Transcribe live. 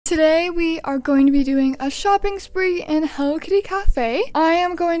Today we are going to be doing a shopping spree in Hello Kitty Cafe. I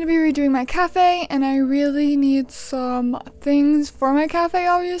am going to be redoing my cafe and I really need some things for my cafe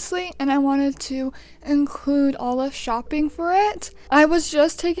obviously, and I wanted to include all the shopping for it. I was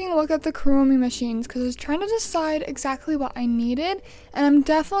just taking a look at the Kuromi machines because I was trying to decide exactly what I needed, and I'm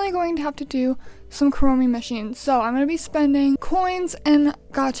definitely going to have to do some Kuromi machines. So I'm going to be spending coins and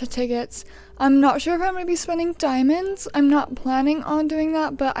gacha tickets. I'm not sure if I'm going to be spending diamonds. I'm not planning on doing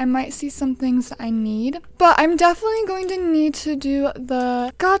that, but I might see some things that I need. But I'm definitely going to need to do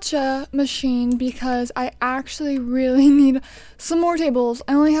the gacha machine because I actually really need some more tables.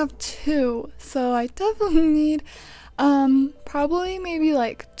 I only have 2, so I definitely need probably maybe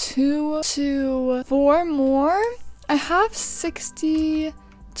like 2 to 4 more. I have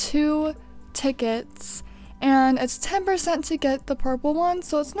 62 tickets and it's 10% to get the purple one,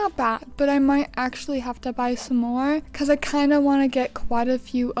 so it's not bad, but I might actually have to buy some more because I kind of want to get quite a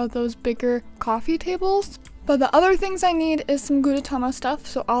few of those bigger coffee tables. But the other things I need is some Gudetama stuff,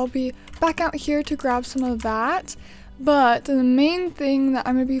 so I'll be back out here to grab some of that. But the main thing that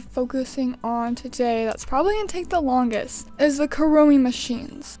I'm going to be focusing on today, that's probably going to take the longest, is the Kuromi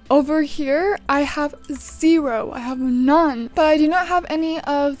machines. Over here, I have 0. I have none. But I do not have any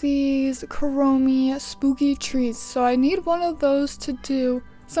of these Kuromi spooky trees, so I need one of those to do.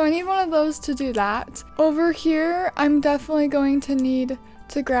 that. Over here, I'm definitely going to need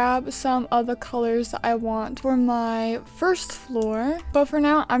to grab some of the colors that I want for my first floor. But for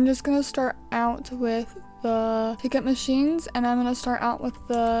now, I'm just going to start out with the ticket machines, and I'm gonna start out with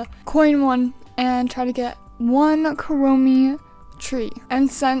the coin one and try to get 1 Kuromi tree. And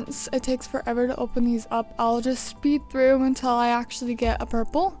since it takes forever to open these up, I'll just speed through until I actually get a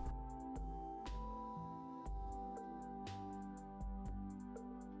purple.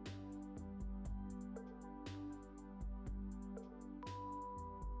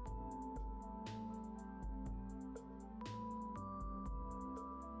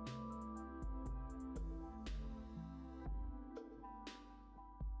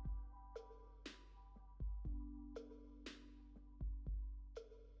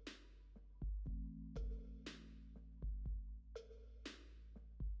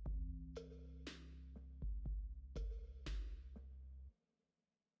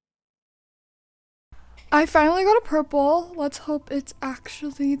 I finally got a purple. Let's hope it's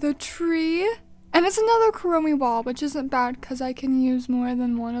actually the tree. And it's another Kuromi wall, which isn't bad because I can use more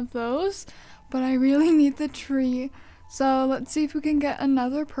than one of those. But I really need the tree. So let's see if we can get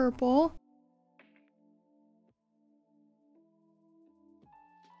another purple.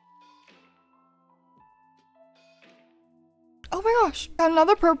 Oh my gosh, got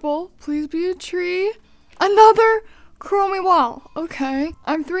another purple. Please be a tree. Another Kuromi wall. Okay,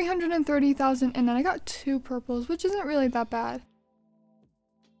 I'm 330,000 in and I got 2 purples, which isn't really that bad.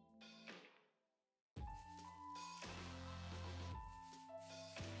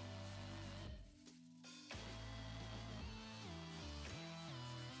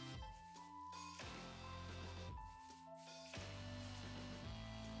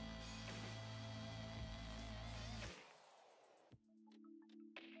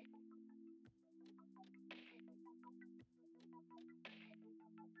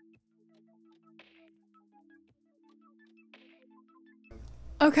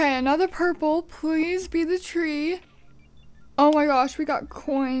 Okay, another purple. Please be the tree. Oh my gosh, we got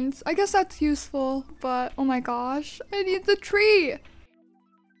coins. I guess that's useful, but oh my gosh, I need the tree.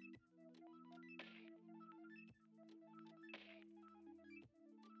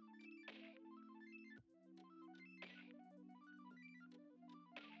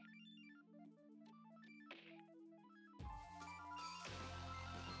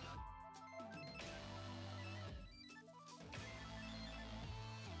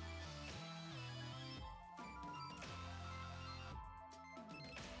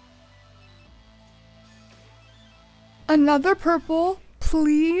 Another purple.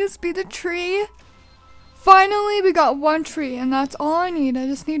 Please be the tree. Finally, we got 1 tree, and that's all I need. I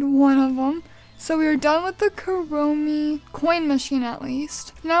just need 1 of them. So we are done with the Kuromi coin machine at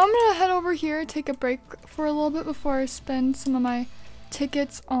least. Now I'm gonna head over here, take a break for a little bit before I spend some of my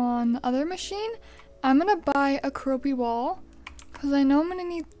tickets on the other machine. I'm gonna buy a Kuromi wall because I know I'm gonna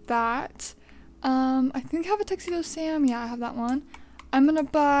need that. I think I have a Tuxedo Sam. Yeah, I have that one. I'm gonna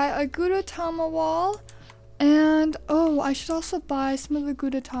buy a Gudetama wall. And, oh, I should also buy some of the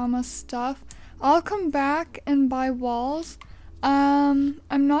Gudetama stuff. I'll come back and buy walls. I'm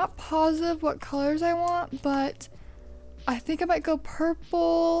not positive what colors I want, but I think I might go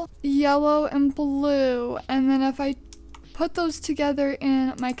purple, yellow, and blue. And then if I put those together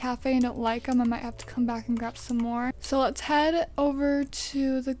in my cafe and don't like them, I might have to come back and grab some more. So let's head over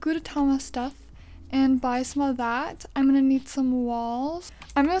to the Gudetama stuff and buy some of that. I'm gonna need some walls.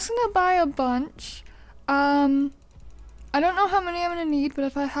 I'm just gonna buy a bunch. I don't know how many I'm gonna need, but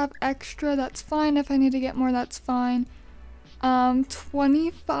if I have extra, that's fine. If I need to get more, that's fine.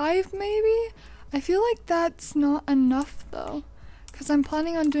 25 maybe? I feel like that's not enough though, because I'm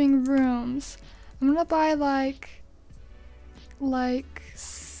planning on doing rooms. I'm gonna buy like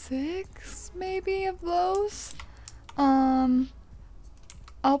 6 maybe of those.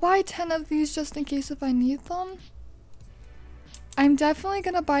 I'll buy 10 of these just in case if I need them. I'm definitely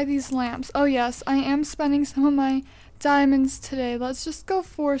gonna buy these lamps. Oh yes, I am spending some of my diamonds today. Let's just go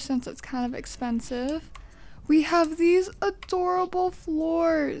 4 since it's kind of expensive. We have these adorable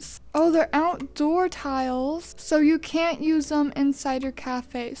floors. Oh, they're outdoor tiles, so you can't use them inside your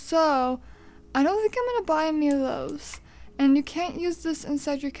cafe. So I don't think I'm gonna buy any of those. And you can't use this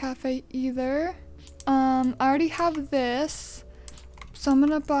inside your cafe either. I already have this, so I'm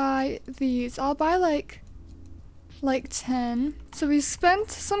gonna buy these. I'll buy like 10. So we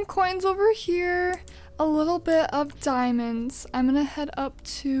spent some coins over here, a little bit of diamonds. I'm gonna head up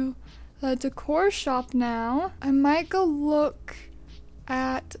to the decor shop now. I might go look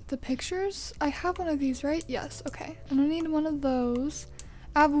at the pictures. I have one of these, right? Yes, okay. I don't need one of those.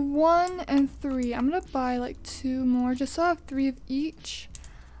 I have 1 and 3. I'm gonna buy like 2 more just so I have 3 of each.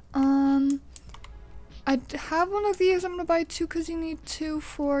 I have one of these. I'm gonna buy 2 because you need 2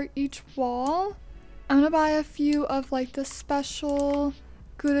 for each wall. I'm gonna buy a few of like the special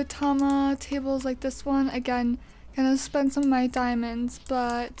Gudetama tables like this one. Again, gonna spend some of my diamonds,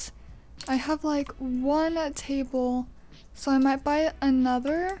 but I have like 1 table, so I might buy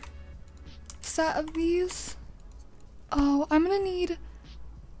another set of these. Oh, I'm gonna need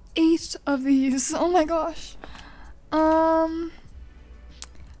 8 of these. Oh my gosh.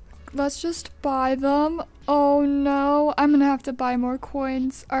 Let's just buy them. Oh no, I'm gonna have to buy more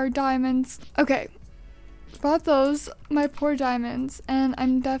coins or diamonds. Okay, bought those, my poor diamonds, and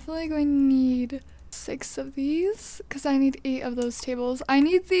I'm definitely going to need 6 of these because I need 8 of those tables. I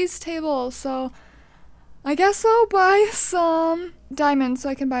need these tables, so I guess I'll buy some diamonds so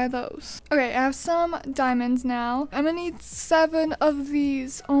I can buy those. Okay, I have some diamonds now. I'm gonna need 7 of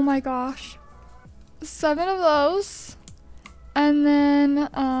these. Oh my gosh. 7 of those. And then,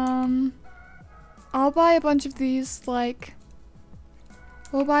 I'll buy a bunch of these, like,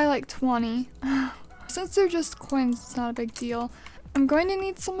 we'll buy like 20. Since they're just coins, it's not a big deal. I'm going to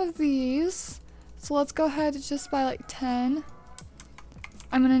need some of these. So let's go ahead and just buy like 10.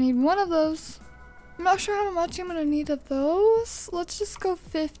 I'm gonna need 1 of those. I'm not sure how much I'm gonna need of those. Let's just go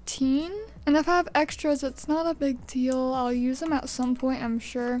 15. And if I have extras, it's not a big deal. I'll use them at some point, I'm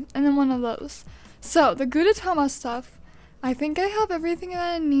sure. And then 1 of those. So the Gudetama stuff, I think I have everything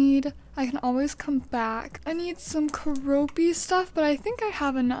that I need. I can always come back. I need some Karopi stuff, but I think I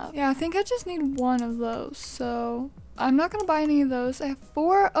have enough. Yeah, I think I just need 1 of those. So I'm not gonna buy any of those. I have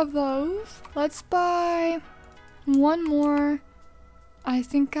 4 of those. Let's buy 1 more. I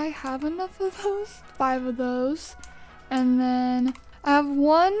think I have enough of those. 5 of those. And then I have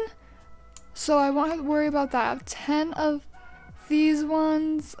 1, so I won't have to worry about that. I have 10 of these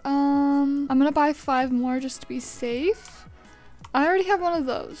ones. I'm gonna buy 5 more just to be safe. I already have 1 of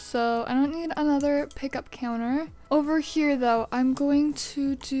those, so I don't need another pickup counter. Over here though, I'm going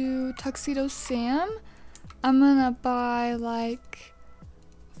to do Tuxedo Sam. I'm gonna buy like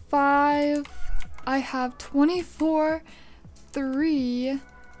 5. I have 24, 3.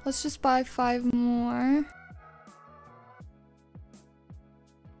 Let's just buy 5 more.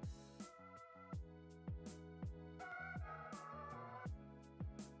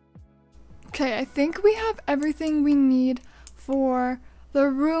 Okay, I think we have everything we need for the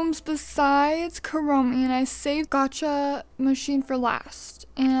rooms besides Karomi, and I saved Gacha machine for last.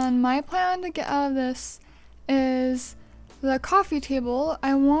 And my plan to get out of this is the coffee table.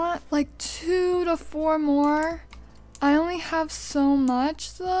 I want like 2 to 4 more. I only have so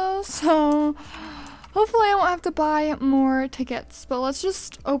much though, so hopefully I won't have to buy more tickets, but let's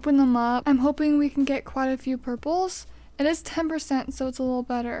just open them up. I'm hoping we can get quite a few purples. It is 10%, so it's a little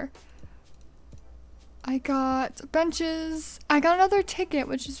better. I got benches. I got another ticket,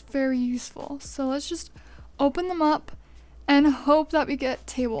 which is very useful. So let's just open them up and hope that we get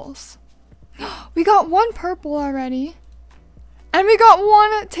tables. We got 1 purple already. And we got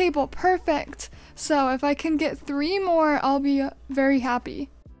 1 table. Perfect. So if I can get 3 more, I'll be very happy.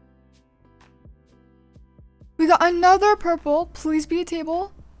 We got another purple. Please be a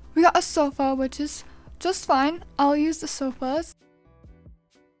table. We got a sofa, which is just fine. I'll use the sofas.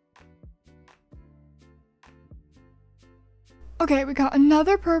 Okay, we got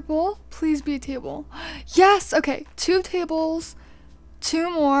another purple. Please be a table. Yes, okay, 2 tables,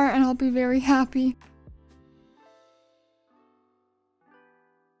 2 more, and I'll be very happy.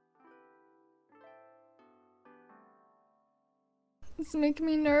 It's making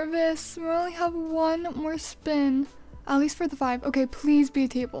me nervous. We only have 1 more spin. At least for the 5. Okay, please be a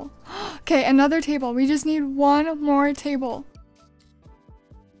table. Okay, another table. We just need 1 more table.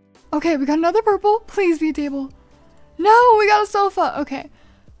 Okay, we got another purple. Please be a table. No, we got a sofa. Okay,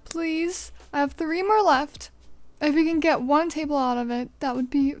 please. I have 3 more left. If we can get 1 table out of it, that would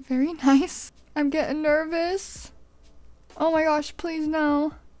be very nice. I'm getting nervous. Oh my gosh, please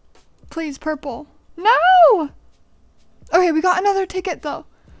no. Please, purple. No! Okay, we got another ticket though.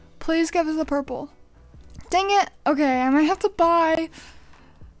 Please give us a purple. Dang it. Okay, I might have to buy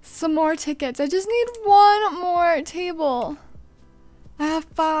some more tickets. I just need 1 more table. I have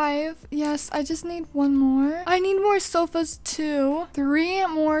 5. Yes, I just need 1 more. I need more sofas too. 3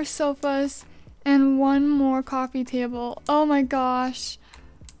 more sofas and 1 more coffee table. Oh my gosh.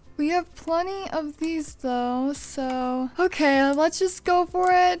 We have plenty of these though, so okay, let's just go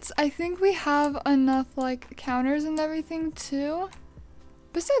for it. I think we have enough like counters and everything too.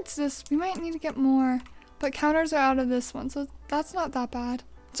 Besides this, we might need to get more, but counters are out of this one, so that's not that bad.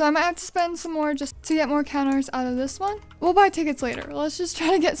 So I might have to spend some more just to get more counters out of this one. We'll buy tickets later. Let's just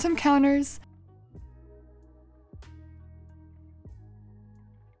try to get some counters.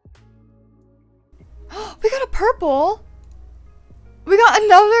 We got a purple. We got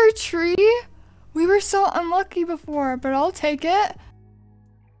another tree? We were so unlucky before, but I'll take it.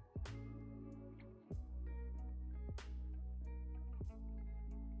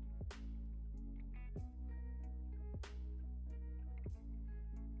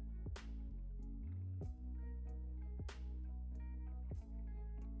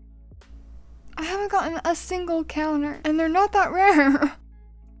 I haven't gotten a single counter, and they're not that rare.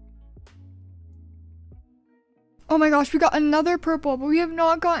 Oh my gosh, we got another purple, but we have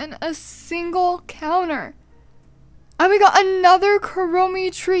not gotten a single counter. And we got another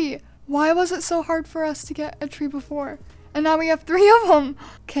Kuromi tree. Why was it so hard for us to get a tree before? And now we have 3 of them.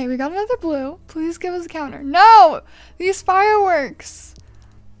 Okay, we got another blue. Please give us a counter. No! These fireworks.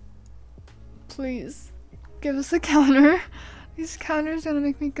 Please give us a counter. These counters are gonna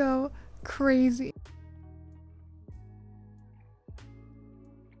make me go crazy.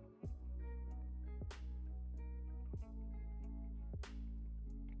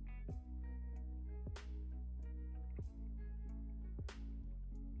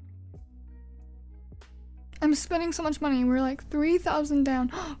 I'm spending so much money. We're like 3,000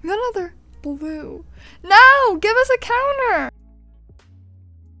 down. We got another blue. No! Give us a counter!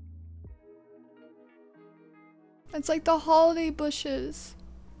 It's like the holiday bushes.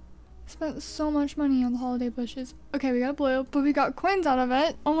 Spent so much money on the holiday bushes. Okay, we got a blue, but we got coins out of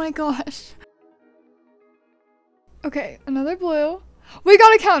it. Oh my gosh. Okay, another blue. We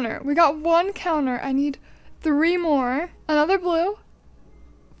got a counter. We got 1 counter. I need 3 more. Another blue.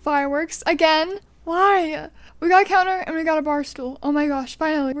 Fireworks. Again. Why? We got a counter and we got a bar stool. Oh my gosh,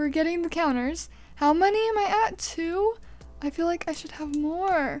 finally. We're getting the counters. How many am I at? 2? I feel like I should have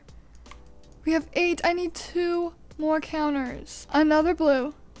more. We have 8. I need 2 more counters. Another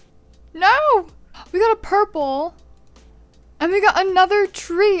blue. No! We got a purple. And we got another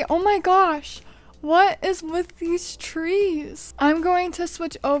tree. Oh my gosh. What is with these trees? I'm going to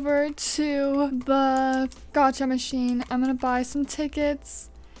switch over to the gacha machine. I'm gonna buy some tickets.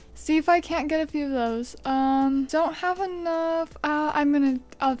 See if I can't get a few of those. Don't have enough.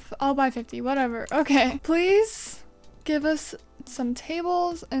 I'll buy 50, whatever. Okay, please give us some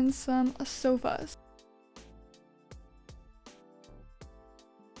tables and some sofas.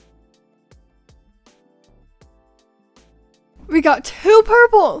 We got 2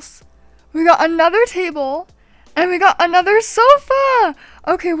 purples. We got another table. And we got another sofa!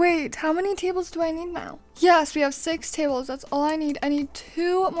 Okay, wait, how many tables do I need now? Yes, we have 6 tables, that's all I need. I need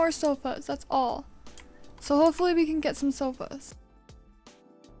 2 more sofas, that's all. So hopefully we can get some sofas.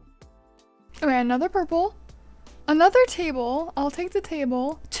 Okay, another purple. Another table, I'll take the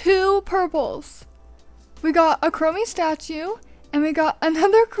table. 2 purples. We got a Kuromi statue, and we got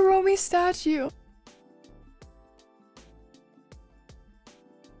another Kuromi statue.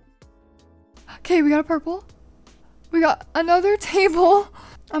 Okay, we got a purple. We got another table.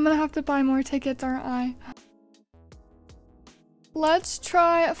 I'm gonna have to buy more tickets, aren't I? Let's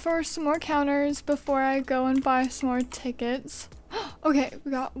try for some more counters before I go and buy some more tickets. Okay,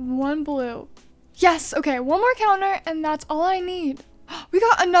 we got 1 blue. Yes, okay, 1 more counter and that's all I need. We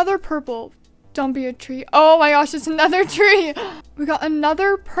got another purple. Don't be a tree. Oh my gosh, it's another tree. We got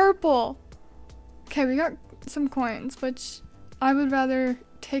another purple. Okay, we got some coins, which I would rather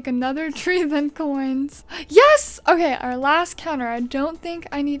take another tree than coins. Yes! Okay, our last counter. I don't think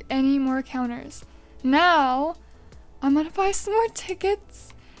I need any more counters. Now, I'm gonna buy some more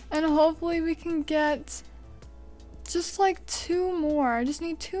tickets and hopefully we can get just like 2 more. I just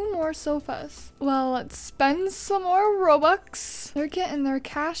need 2 more sofas. Well, let's spend some more Robux. They're getting their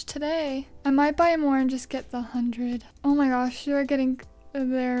cash today. I might buy more and just get the 100. Oh my gosh, they're getting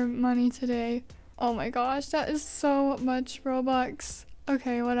their money today. Oh my gosh, that is so much Robux.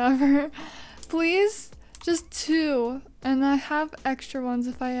 Okay, whatever. Please, just 2. And I have extra ones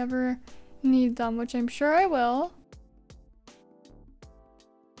if I ever need them, which I'm sure I will.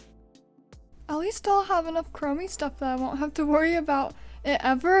 At least I'll have enough chromey stuff that I won't have to worry about it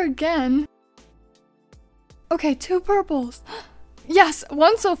ever again. Okay, 2 purples. Yes,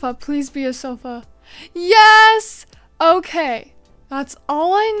 1 sofa. Please be a sofa. Yes! Okay, that's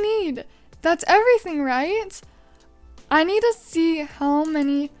all I need. That's everything, right? I need to see how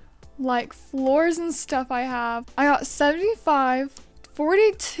many like floors and stuff I have. I got 75,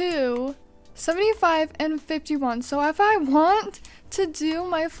 42, 75, and 51. So if I want to do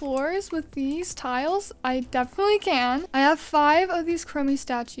my floors with these tiles, I definitely can. I have 5 of these chromey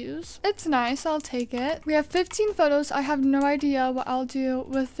statues. It's nice, I'll take it. We have 15 photos. I have no idea what I'll do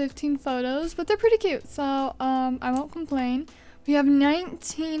with 15 photos, but they're pretty cute, so I won't complain. We have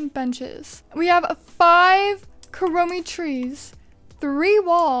 19 benches. We have 5 chromey trees, 3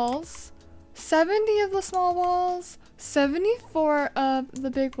 walls, 70 of the small walls, 74 of the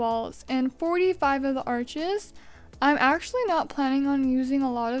big walls, and 45 of the arches. I'm actually not planning on using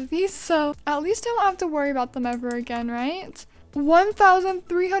a lot of these, so at least I won't have to worry about them ever again, right?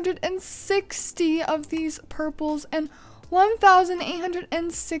 1,360 of these purples and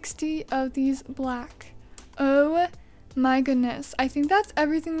 1,860 of these black. Oh my goodness. I think that's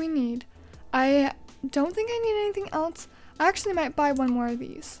everything we need. I don't think I need anything else. I actually might buy 1 more of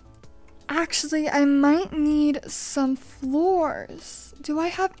these. Actually, I might need some floors. Do I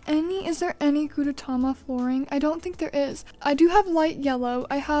have any? Is there any Gudetama flooring? I don't think there is. I do have light yellow.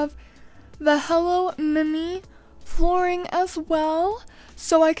 I have the Hello Mimi flooring as well,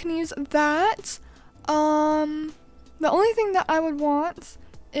 so I can use that. The only thing that I would want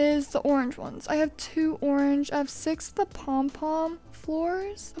is the orange ones. I have 2 orange. I have 6 of the pom-pom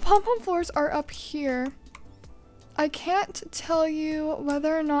floors. The pom-pom floors are up here. I can't tell you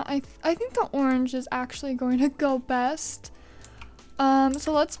whether or not I think the orange is actually going to go best.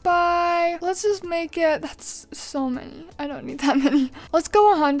 So let's just make it, that's so many. I don't need that many. Let's go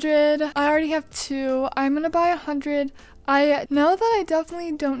 100. I already have 2. I'm gonna buy 100. I know that I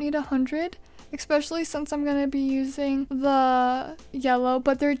definitely don't need 100, especially since I'm gonna be using the yellow,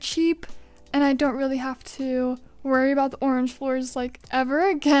 but they're cheap and I don't really have to worry about the orange floors like ever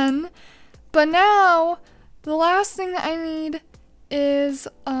again. But now, the last thing that I need is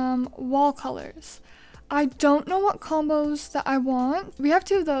wall colors. I don't know what combos that I want. We have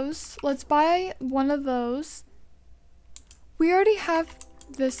 2 of those. Let's buy 1 of those. We already have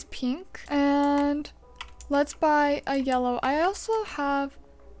this pink, and let's buy a yellow. I also have,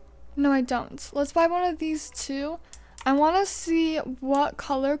 no I don't. Let's buy 1 of these 2. I want to see what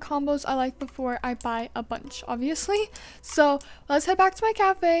color combos I like before I buy a bunch, obviously. So let's head back to my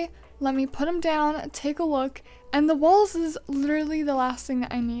cafe. Let me put them down, take a look, and the walls is literally the last thing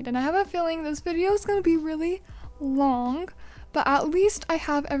that I need. And I have a feeling this video is going to be really long, but at least I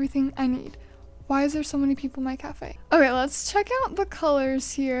have everything I need. Why is there so many people in my cafe? Okay, let's check out the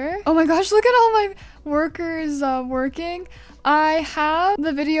colors here. Oh my gosh, look at all my workers working. I have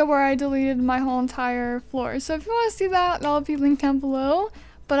the video where I deleted my whole entire floor. So if you want to see that, that'll be linked down below.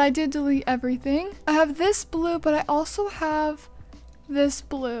 But I did delete everything. I have this blue, but I also have this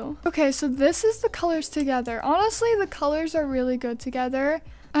blue. Okay, so this is the colors together. Honestly, the colors are really good together.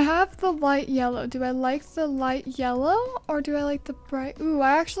 I have the light yellow. Do I like the light yellow or do I like the bright? Ooh,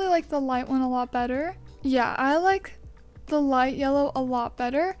 I actually like the light one a lot better. Yeah, I like the light yellow a lot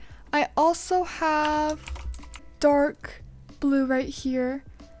better. I also have dark blue right here.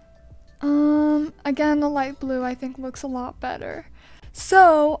 Again, the light blue I think looks a lot better.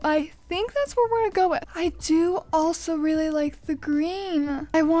 So I think that's what we're gonna go with. I do also really like the green.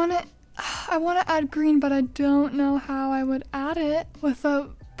 I want to add green, but I don't know how I would add it with the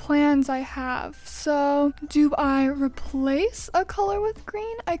plans I have. So do I replace a color with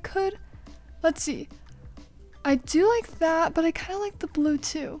green? I could. Let's see. I do like that, but I kind of like the blue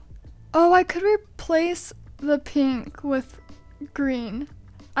too. Oh, I could replace the pink with green.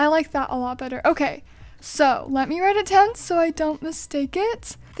 I like that a lot better. Okay. So let me write it down so I don't mistake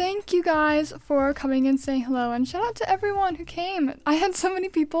it. Thank you guys for coming and saying hello, and shout out to everyone who came. I had so many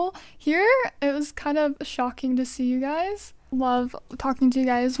people here. It was kind of shocking to see you guys. love talking to you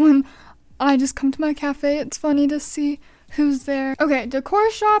guys when I just come to my cafe. It's funny to see who's there. Okay, decor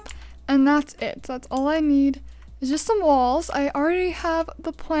shop, and that's it. That's all I need. It's just some walls. I already have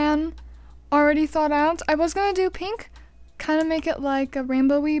the plan already thought out. I was gonna do pink, kind of make it like a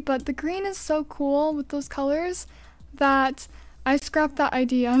rainbowy, but the green is so cool with those colors that I scrapped that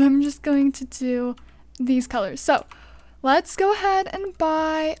idea, and I'm just going to do these colors. So let's go ahead and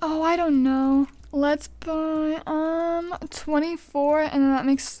buy, oh, I don't know. Let's buy 24, and then that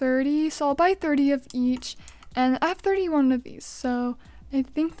makes 30. So I'll buy 30 of each, and I have 31 of these, so I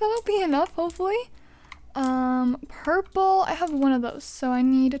think that'll be enough, hopefully. Purple, I have one of those, so I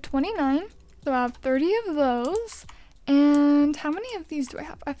need 29. So I have 30 of those. And how many of these do I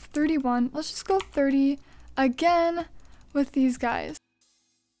have? I have 31. Let's just go 30 again with these guys.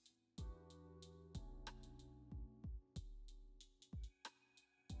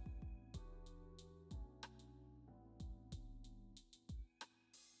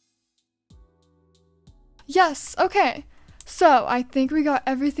 Yes, okay. So I think we got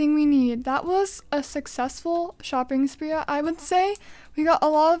everything we need. That was a successful shopping spree, I would say. We got a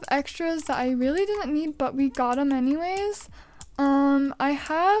lot of extras that I really didn't need, but we got them anyways. I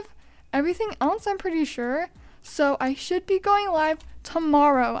have everything else, I'm pretty sure. So I should be going live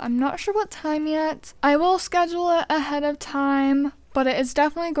tomorrow. I'm not sure what time yet. I will schedule it ahead of time, but it is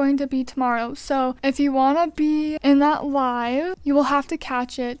definitely going to be tomorrow. So if you want to be in that live, you will have to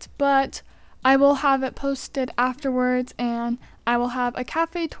catch it, but I will have it posted afterwards, and I will have a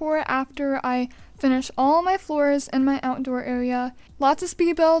cafe tour after I finish all my floors in my outdoor area. Lots of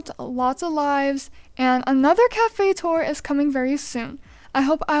speed build, lots of lives, and another cafe tour is coming very soon. I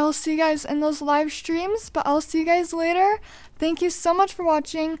hope I'll see you guys in those live streams, but I'll see you guys later. Thank you so much for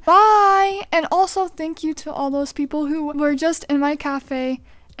watching. Bye! And also thank you to all those people who were just in my cafe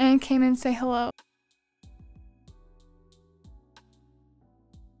and came and say hello.